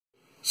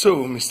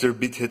So, Mr.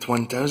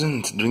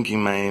 BITHEAD1000,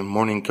 drinking my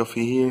morning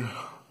coffee here.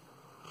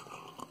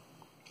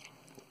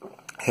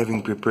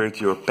 Having prepared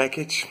your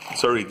package.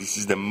 Sorry, this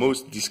is the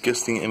most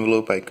disgusting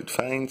envelope I could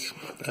find.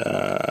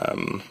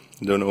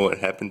 Don't know what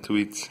happened to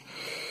it.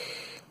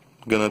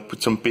 Gonna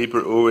put some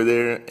paper over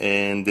there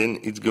and then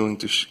it's going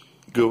to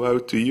go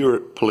out to your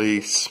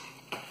place.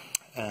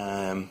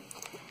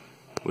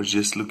 We're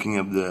just looking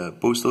up the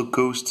postal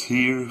codes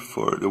here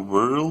for the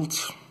world,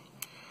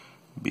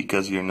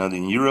 because you're not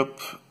in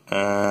Europe.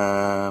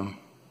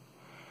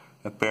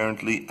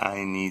 Apparently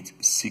I need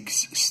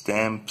 6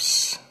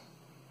 stamps,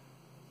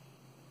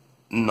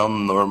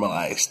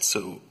 non-normalized,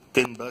 so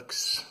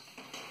 $10.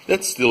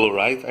 That's still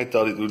alright. I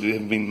thought it would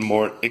have been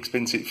more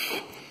expensive.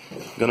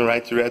 Gonna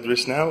write your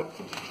address now.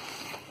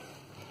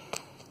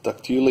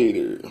 Talk to you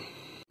later.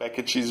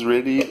 Package is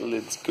ready.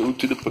 Let's go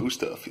to the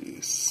post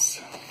office.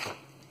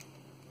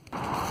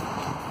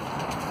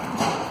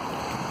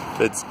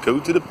 Let's go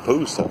to the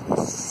post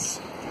office.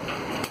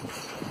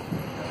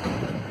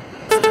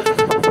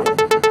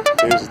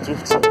 There's a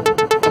thrift store.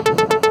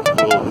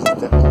 We'll visit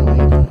that one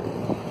later.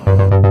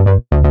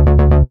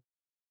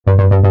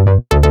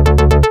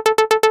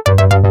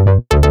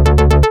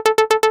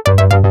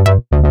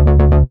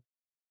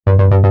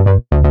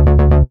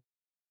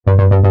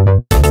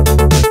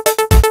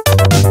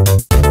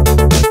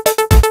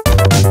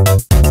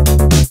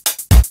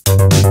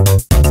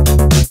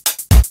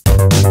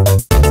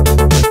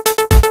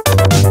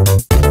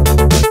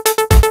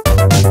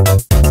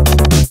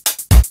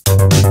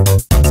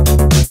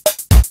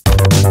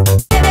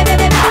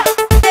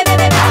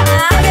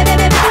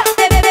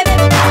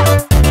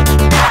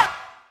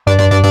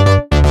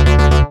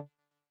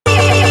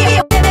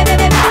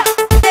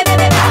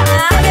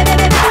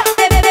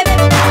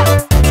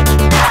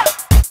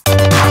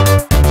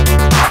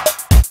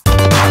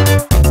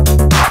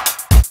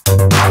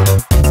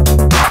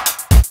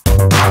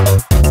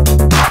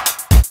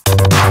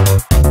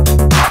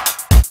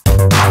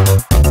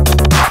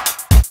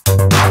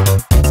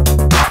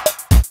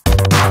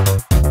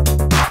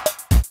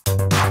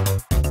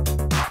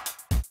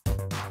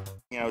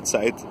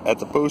 Outside at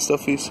the post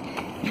office,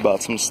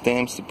 bought some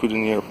stamps to put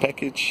in your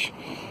package.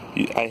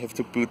 I have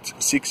to put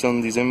 6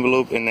 on this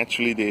envelope, and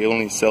naturally they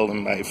only sell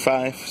them by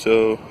 5,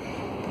 so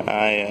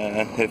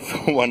I have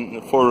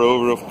 4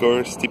 over, of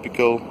course,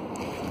 typical.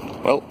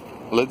 Well,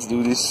 let's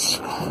do this.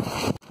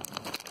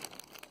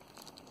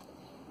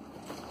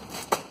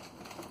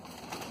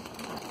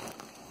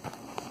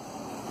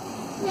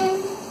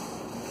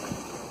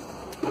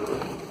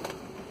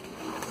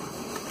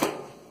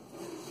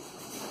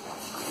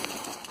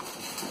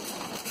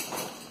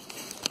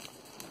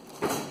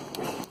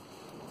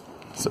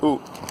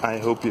 So, I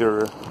hope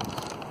your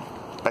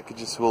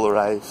packages will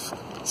arrive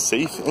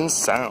safe and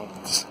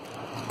sound.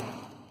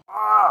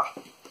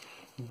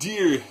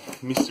 Dear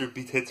Mr.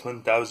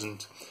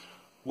 BITHEAD1000,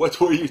 what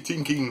were you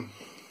thinking?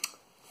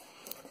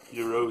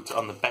 You wrote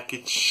on the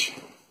package,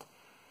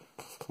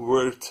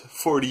 worth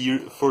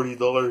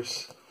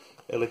 $40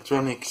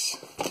 electronics,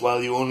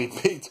 while you only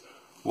paid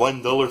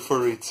 $1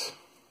 for it.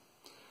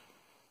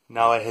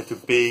 Now I had to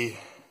pay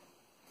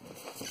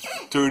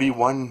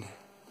 31.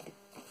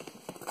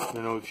 I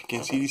don't know if you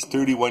can see this,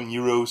 31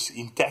 euros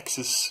in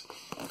taxes,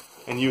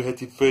 and you had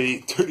to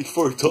pay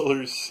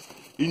 $34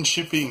 in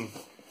shipping.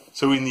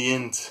 So in the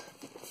end,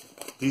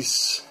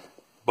 this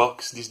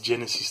box, this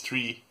Genesis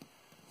 3,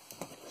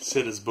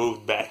 set us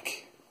both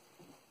back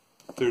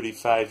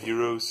 35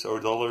 euros or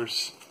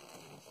dollars,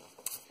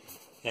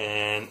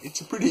 and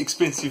it's a pretty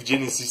expensive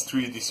Genesis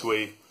 3 this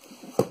way,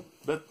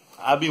 but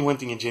I've been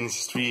wanting a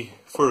Genesis 3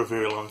 for a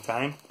very long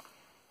time.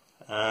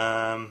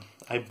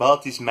 I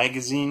bought this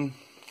magazine,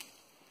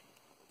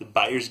 The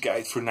Buyer's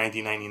Guide, for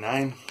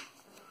 $19.99,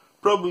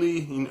 probably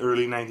in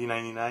early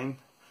 1999.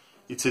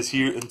 It says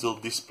here until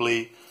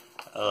display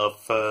of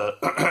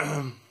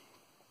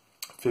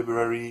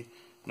February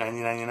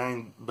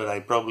 1999, but I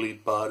probably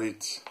bought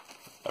it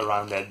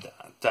around that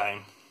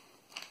time.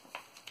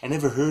 I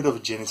never heard of a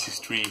Genesis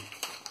 3.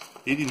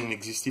 They didn't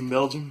exist in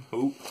Belgium.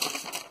 Oh,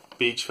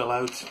 page fell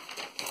out.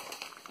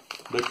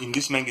 But in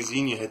this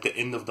magazine you had the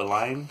end of the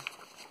line.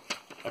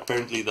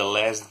 Apparently the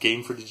last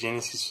game for the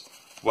Genesis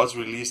was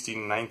released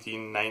in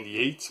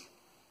 1998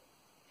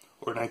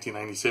 or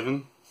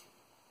 1997.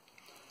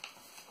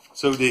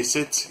 So they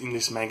said in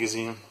this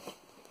magazine,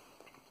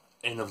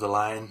 end of the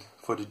line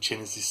for the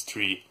Genesis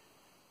 3.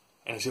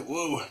 And I said,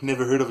 whoa,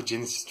 never heard of a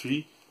Genesis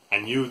 3. I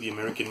knew the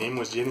American name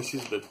was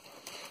Genesis, but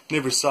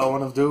never saw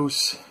one of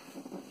those.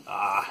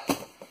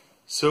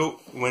 So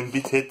when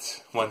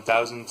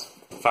BITHEAD1000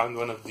 found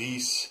one of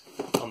these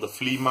on the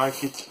flea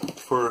market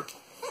for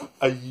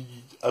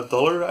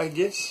 $1, I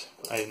guess.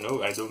 I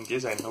know, I don't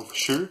guess, I know for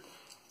sure.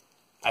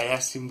 I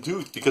asked him,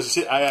 dude, because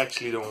he said, I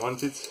actually don't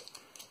want it.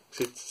 He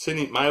said, send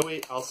it my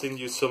way, I'll send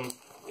you some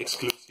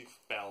exclusive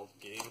PAL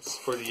games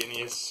for the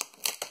NES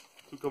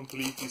to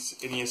complete this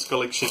NES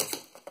collection.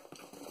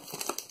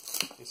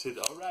 He said,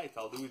 alright,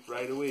 I'll do it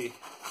right away.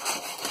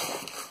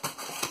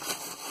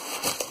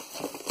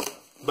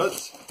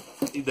 But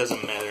it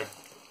doesn't matter.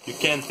 You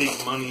can't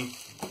take money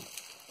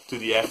to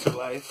the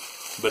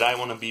afterlife, but I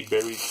want to be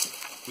buried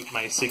with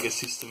my Sega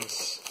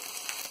systems.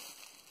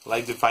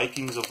 Like the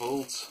Vikings of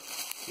old,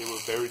 they were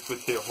buried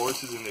with their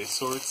horses and their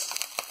swords.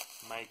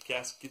 My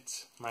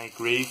casket, my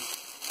grave,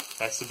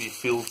 has to be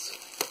filled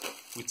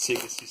with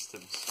Sega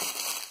systems.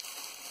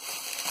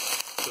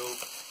 So,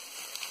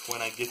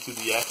 when I get to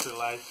the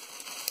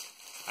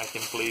afterlife, I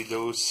can play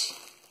those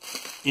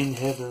in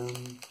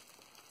heaven.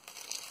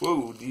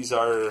 Whoa, these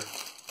are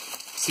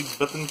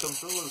 6-button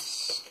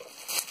controllers.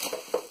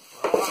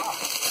 Ah,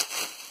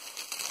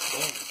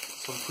 damn,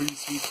 some pretty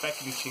sweet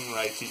packaging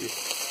right here.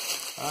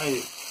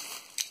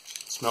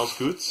 Smells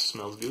good,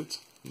 smells good.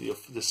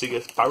 The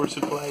Sega power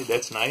supply,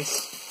 that's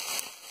nice.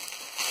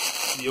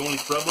 The only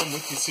problem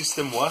with the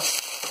system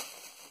was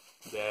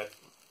that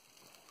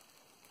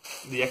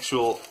the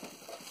actual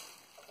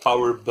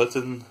power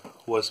button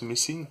was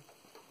missing,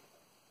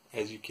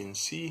 as you can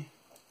see.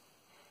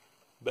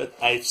 But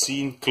I've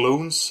seen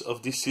clones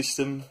of this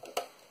system,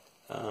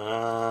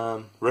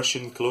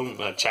 Russian clone,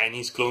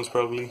 Chinese clones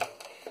probably,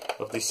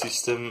 of this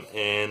system,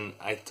 and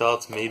I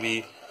thought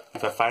maybe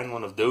if I find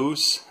one of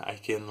those, I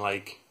can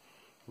like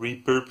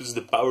repurpose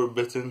the power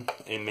button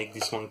and make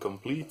this one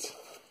complete.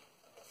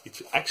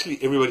 It actually,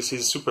 everybody says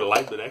it's super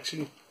light, but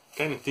actually I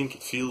kind of think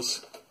it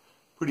feels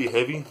pretty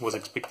heavy. Was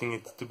expecting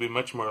it to be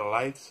much more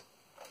light.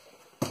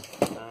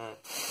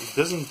 It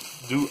doesn't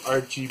do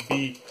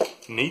RGB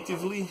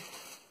natively,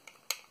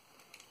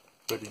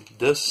 but it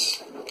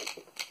does.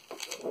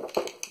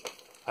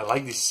 I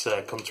like this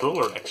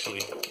controller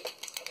actually.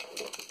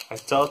 I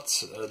thought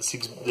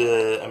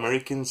the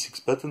American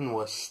 6-button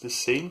was the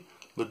same,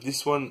 but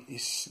this one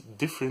is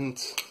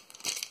different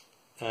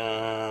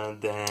than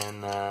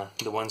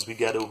the ones we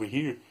got over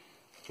here,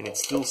 and it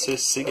still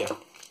says Sega.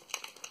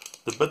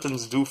 The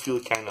buttons do feel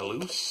kind of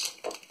loose.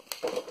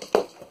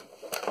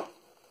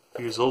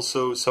 Here's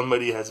also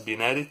somebody has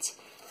been at it.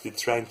 They're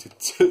trying to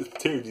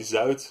tear this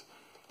out.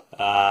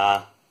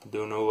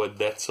 Don't know what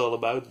that's all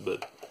about,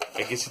 but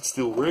I guess it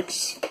still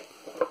works.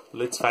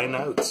 Let's find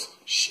out,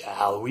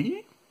 shall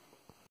we?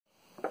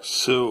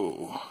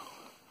 So,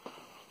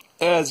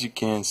 as you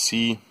can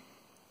see,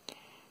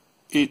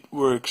 it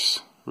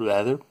works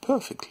rather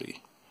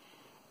perfectly.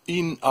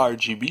 In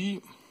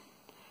RGB,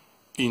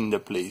 in the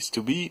place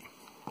to be.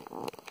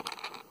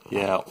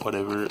 Yeah,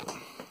 whatever.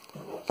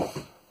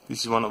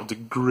 This is one of the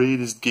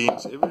greatest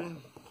games ever.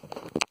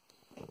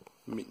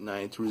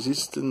 Midnight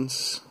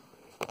Resistance.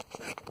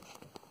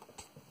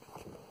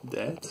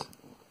 That.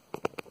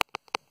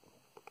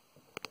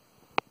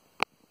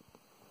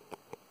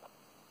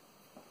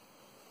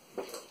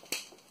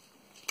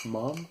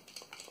 Mom.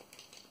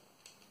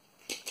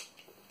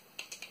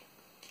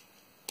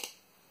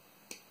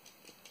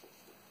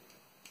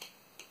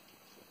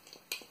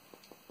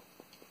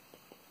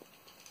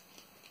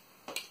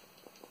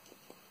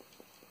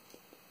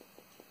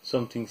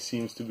 Something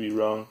seems to be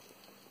wrong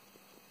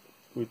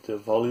with the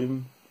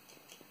volume.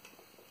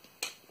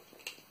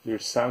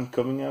 There's sound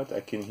coming out,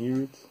 I can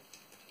hear it,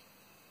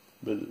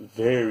 but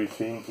very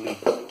faintly.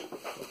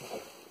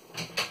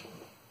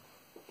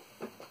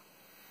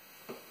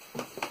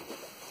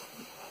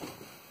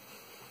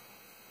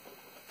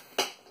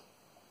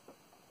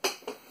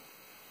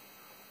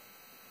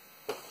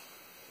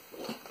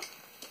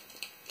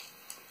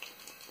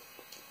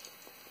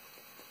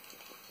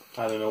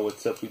 I don't know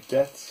what's up with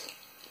that.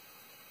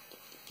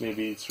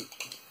 Maybe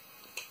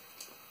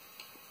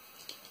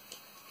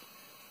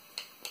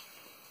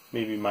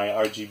my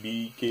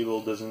RGB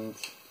cable doesn't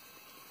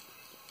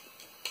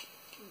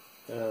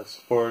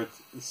support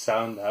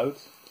sound out,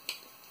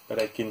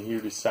 but I can hear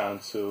the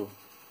sound, so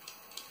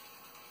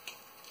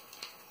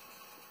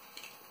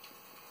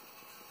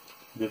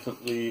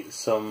definitely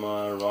some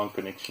wrong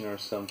connection or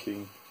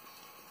something.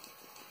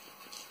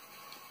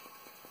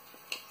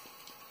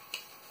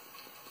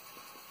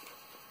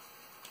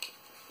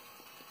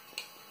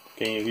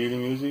 Can you hear the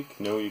music?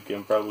 No, you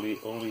can probably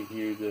only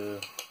hear the...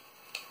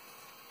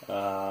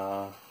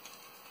 I'm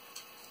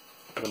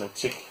gonna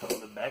check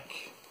on the back.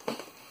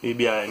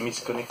 Maybe I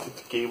misconnected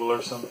the cable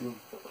or something.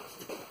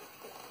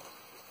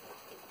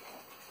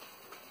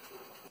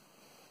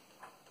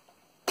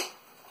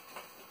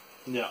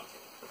 Yeah,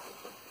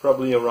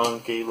 probably a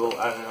wrong cable.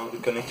 I don't know, the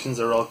connections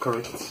are all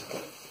correct.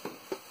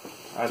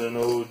 I don't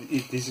know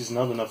if this is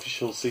not an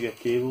official Sega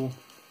cable.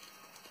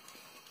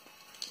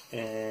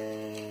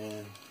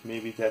 And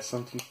maybe it has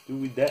something to do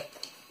with that.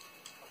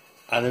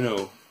 I don't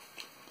know.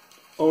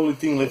 Only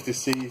thing left to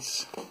say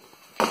is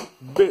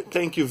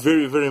thank you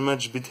very, very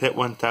much,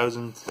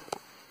 BITHEAD1000.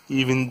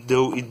 Even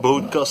though it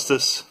both cost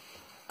us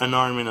an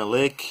arm and a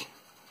leg,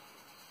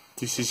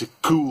 this is a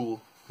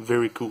cool,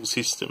 very cool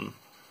system.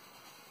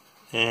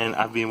 And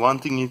I've been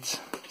wanting it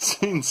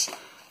since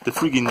the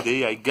friggin'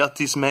 day I got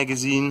this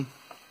magazine.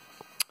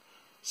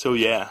 So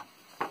yeah,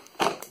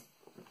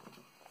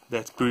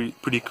 that's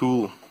pretty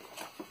cool.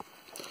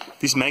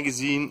 This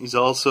magazine is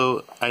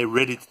also, I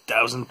read it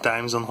 1,000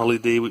 times on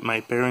holiday with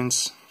my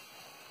parents.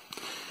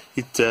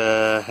 It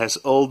has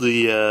all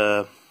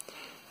the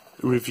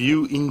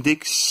review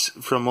index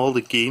from all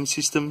the game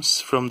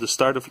systems from the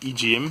start of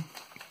EGM.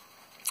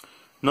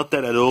 Not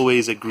that I'd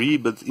always agree,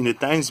 but in the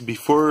times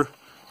before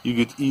you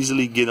could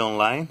easily get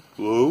online.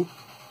 Whoa,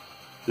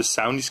 the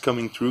sound is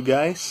coming through,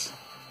 guys.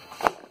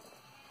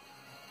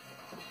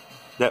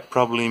 That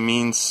probably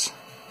means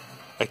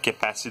a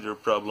capacitor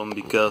problem,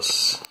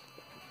 because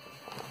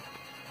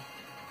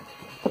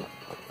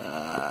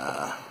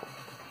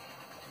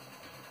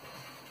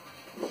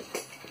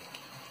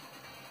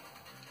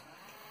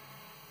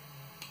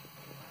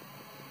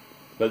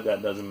but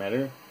that doesn't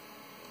matter.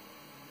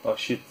 Oh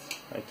shit,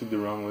 I took the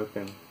wrong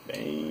weapon.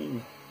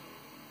 Damn.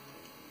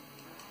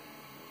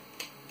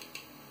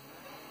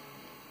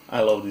 I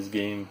love this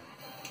game.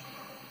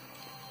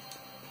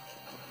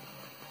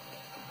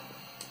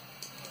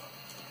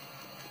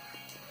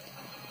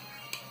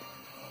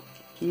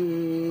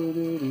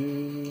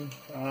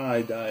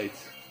 I died.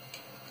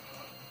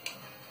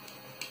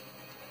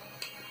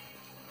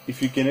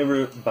 If you can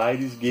ever buy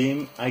this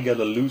game, I got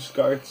a loose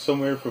card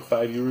somewhere for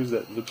 €5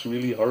 that looks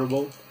really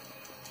horrible.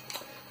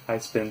 I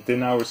spent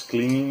 10 hours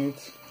cleaning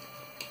it,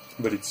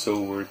 but it's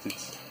so worth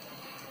it.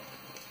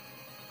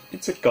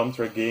 It's a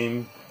Contra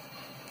game,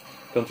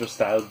 Contra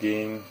style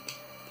game.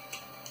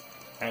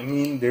 I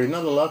mean, there are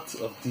not a lot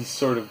of these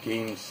sort of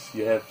games.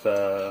 You have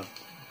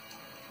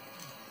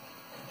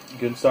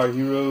Gunstar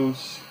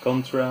Heroes,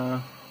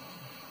 Contra,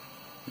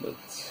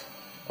 but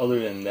other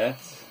than that,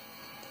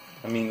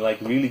 I mean, like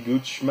really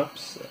good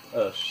shmups,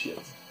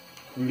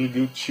 really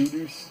good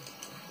shooters.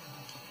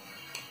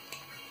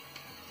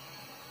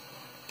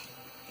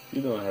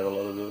 You don't have a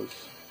lot of those.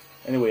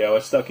 Anyway, I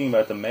was talking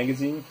about the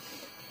magazine.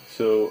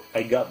 So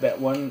I got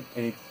that one,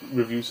 and it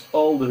reviews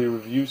all the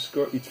review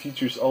score. It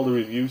features all the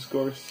review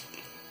scores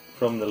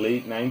from the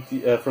late late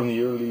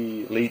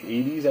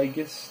 80s, I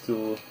guess,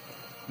 to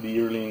the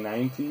early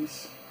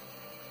 90s,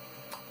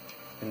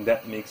 and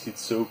that makes it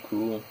so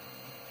cool.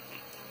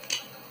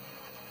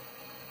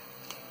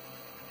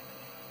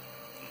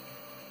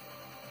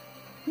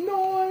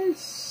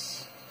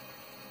 Nice.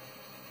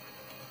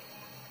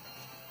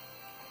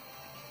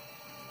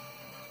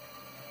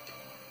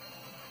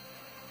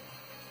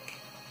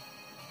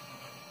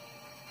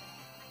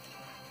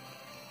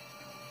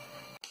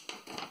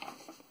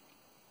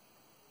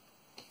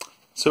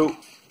 So,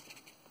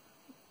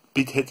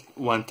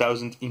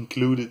 BITHEAD1000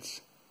 included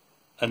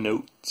a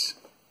note.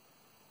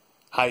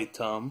 Hi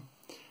Tom,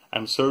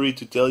 I'm sorry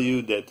to tell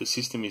you that the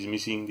system is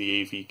missing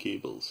the AV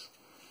cables.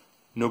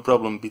 No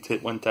problem,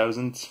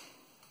 BITHEAD1000.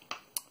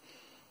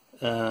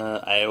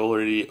 I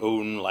already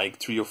own like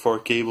 3 or 4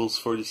 cables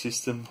for the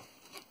system.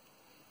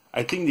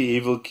 I think the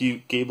AV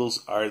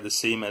cables are the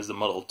same as the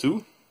Model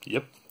 2.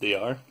 Yep, they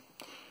are.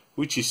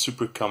 Which is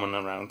super common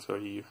around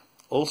here.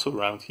 Also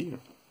around here.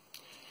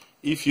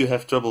 If you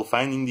have trouble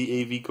finding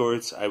the AV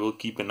cords, I will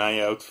keep an eye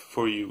out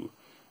for you.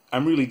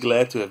 I'm really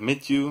glad to have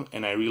met you,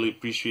 and I really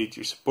appreciate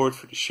your support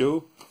for the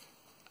show.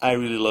 I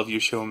really love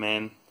your show,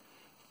 man.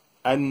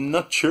 I'm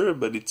not sure,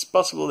 but it's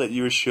possible that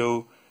your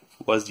show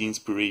was the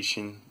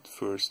inspiration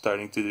for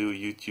starting to do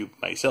YouTube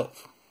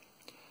myself.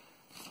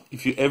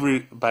 If you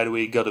ever, by the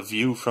way, got a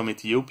view from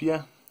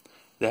Ethiopia,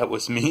 that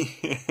was me.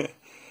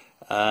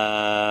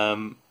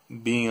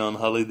 Being on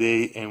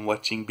holiday and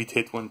watching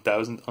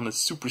BITHEAD1000 on a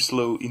super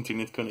slow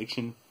internet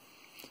connection.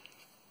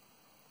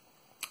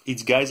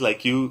 It's guys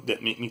like you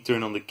that make me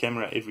turn on the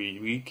camera every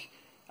week.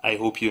 I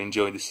hope you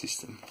enjoy the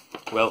system.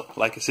 Well,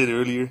 like I said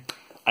earlier,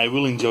 I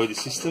will enjoy the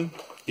system.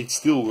 It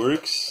still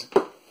works.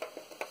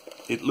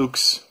 It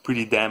looks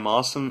pretty damn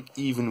awesome,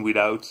 even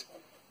without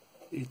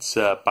its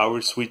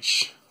power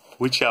switch,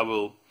 which I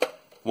will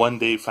one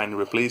day find a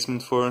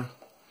replacement for,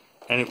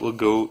 and it will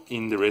go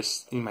in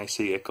my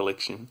Sega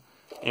collection.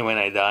 And when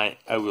I die,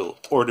 I will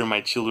order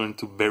my children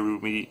to bury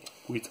me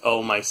with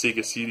all my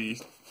Sega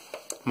CDs,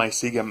 my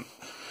Sega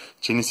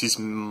Genesis,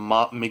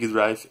 Mega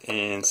Drive,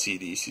 and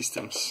CD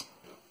systems.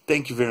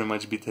 Thank you very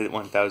much,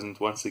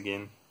 BITHEAD1000, once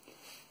again.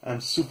 I'm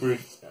super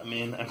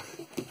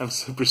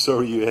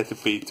sorry you had to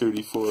pay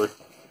 $34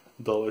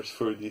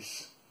 for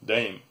this.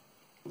 Damn.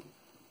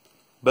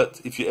 But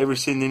if you ever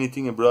send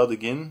anything abroad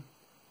again,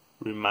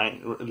 a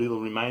little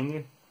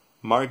reminder,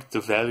 mark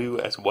the value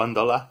as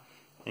 $1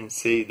 and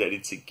say that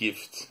it's a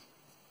gift.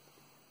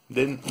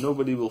 Then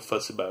nobody will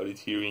fuss about it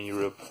here in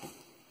Europe.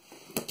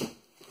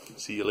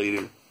 See you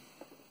later.